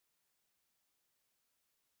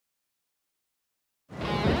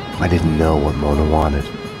I didn't know what Mona wanted,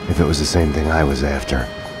 if it was the same thing I was after.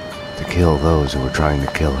 To kill those who were trying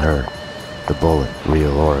to kill her. The bullet,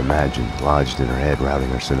 real or imagined, lodged in her head, routing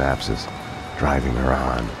her synapsis, driving her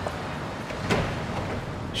on.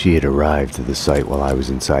 She had arrived to the site while I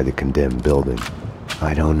was inside the condemned building.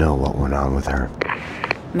 I don't know what went on with her.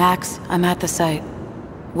 Max, I'm at the site.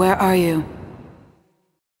 Where are you?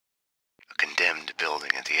 A condemned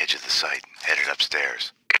building at the edge of the site, headed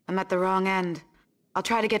upstairs. I'm at the wrong end. I'll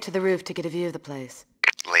try to get to the roof to get a view of the place.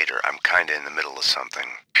 Later, I'm kinda in the middle of something.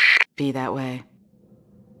 Be that way.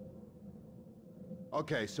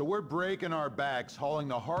 Okay, so we're breaking our backs hauling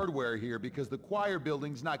the hardware here because the choir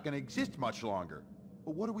building's not gonna exist much longer.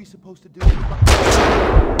 But what are we supposed to do?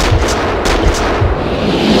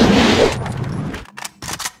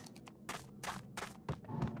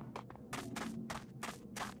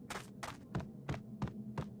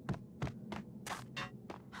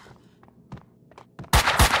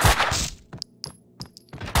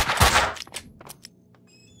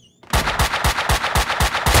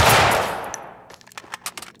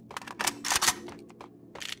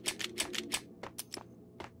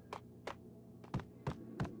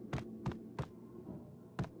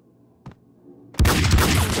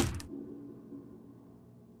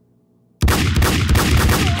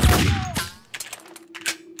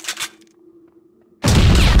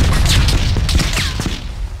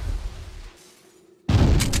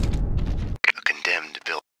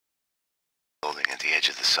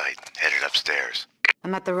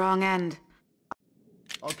 I'm at the wrong end.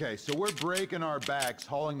 Okay, so we're breaking our backs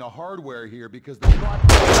hauling the hardware here because the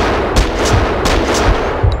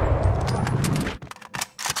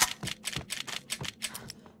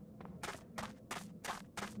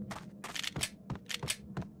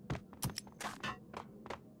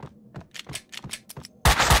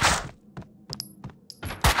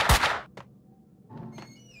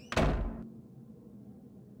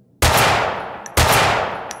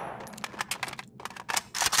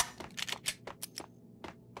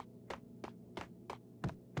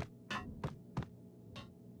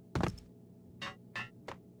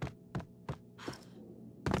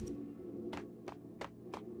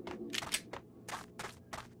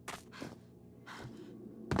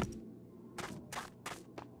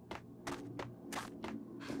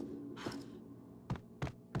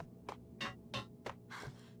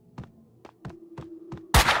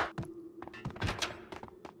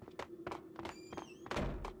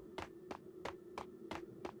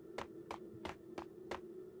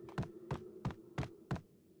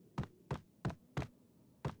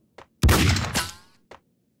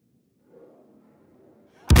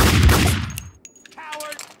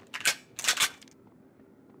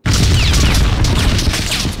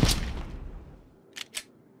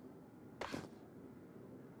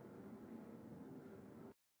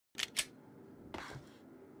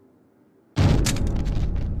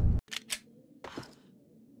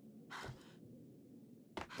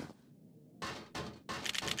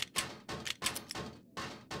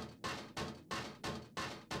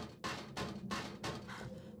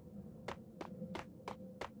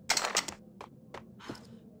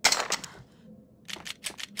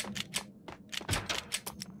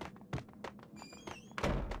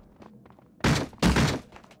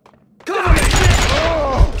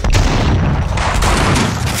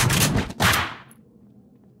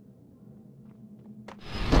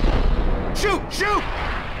Shoot!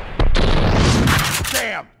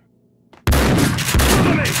 Damn!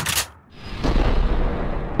 Cover me!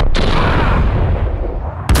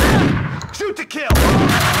 Shoot to kill!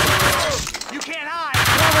 You can't hide!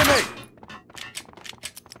 Cover me!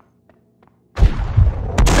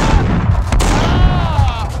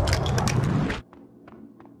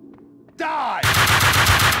 Die!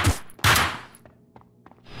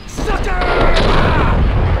 Sucker!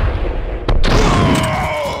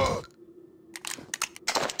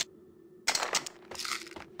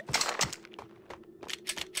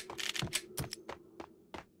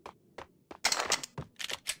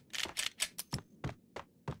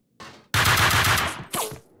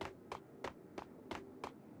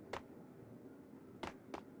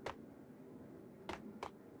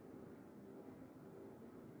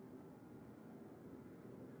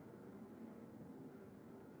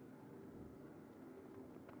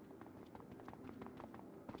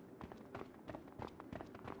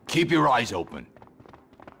 Keep your eyes open.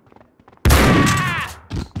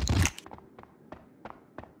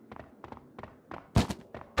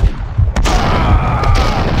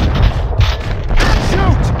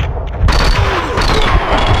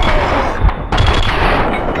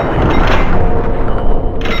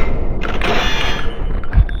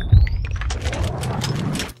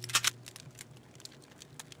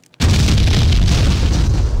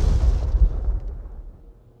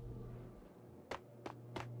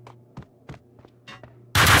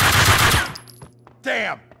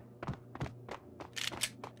 Damn!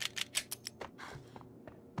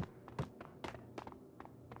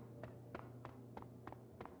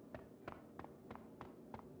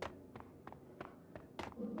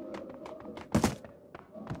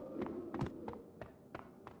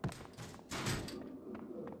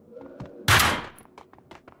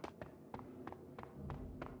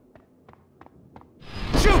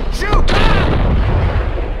 Shoot! Shoot!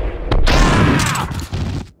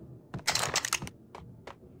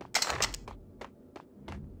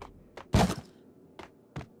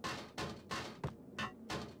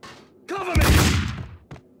 Cover me!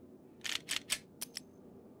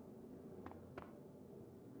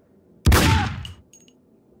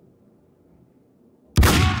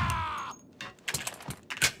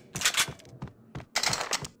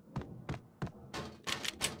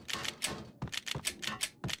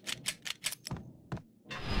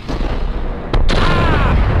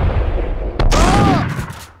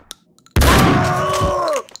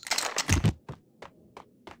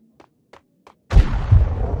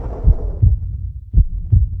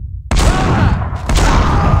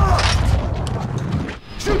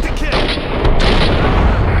 Shoot the kid!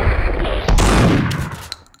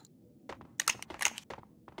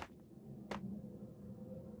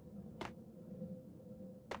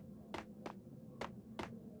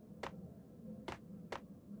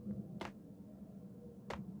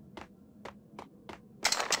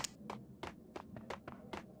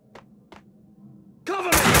 Cover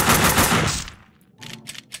me!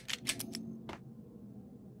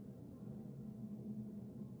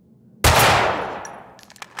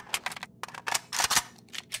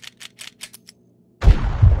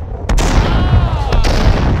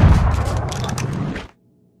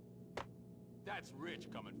 That's rich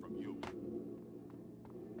coming from you.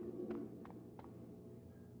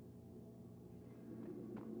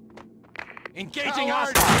 Engaging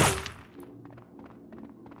hostile.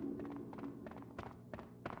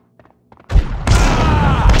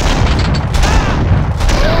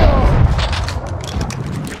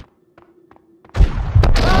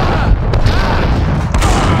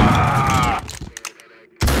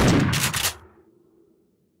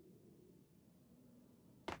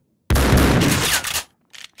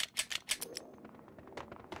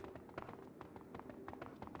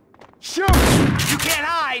 Shoot! You can't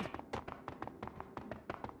hide!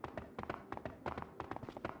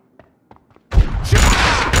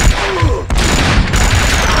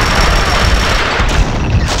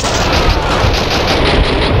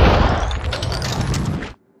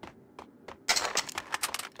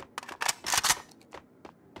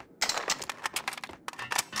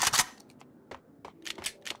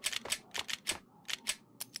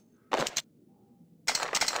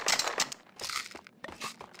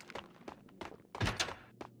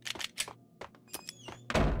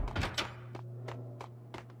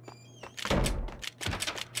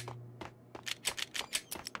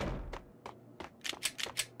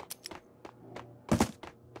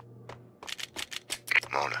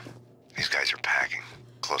 Mona, these guys are packing.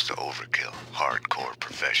 Close to overkill. Hardcore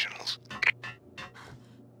professionals.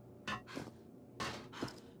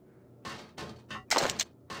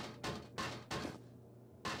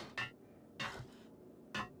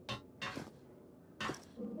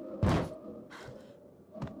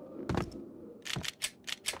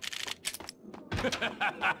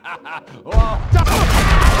 Well,